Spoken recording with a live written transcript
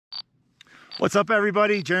What's up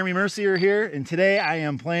everybody, Jeremy Mercier here, and today I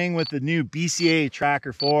am playing with the new BCA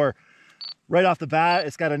Tracker 4. Right off the bat,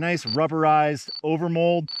 it's got a nice rubberized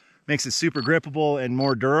overmold, makes it super grippable and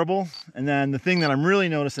more durable. And then the thing that I'm really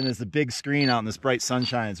noticing is the big screen out in this bright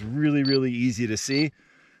sunshine. It's really easy to see.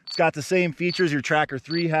 It's got the same features your Tracker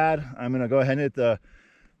 3 had. I'm gonna go ahead and hit the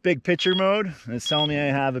big picture mode, and it's telling me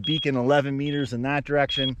I have a beacon 11 meters in that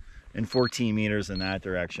direction and 14 meters in that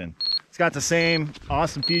direction. It's got the same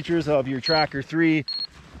awesome features of your Tracker 3.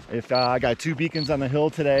 If I got 2 beacons on the hill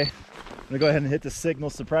today, I'm gonna go ahead and hit the signal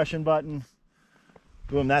suppression button.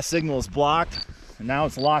 Boom, that signal is blocked. And now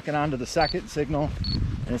it's locking onto the second signal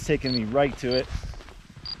and it's taking me right to it.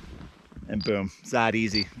 And boom, it's that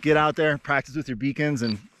easy. Get out there, practice with your beacons,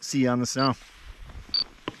 and see you on the snow.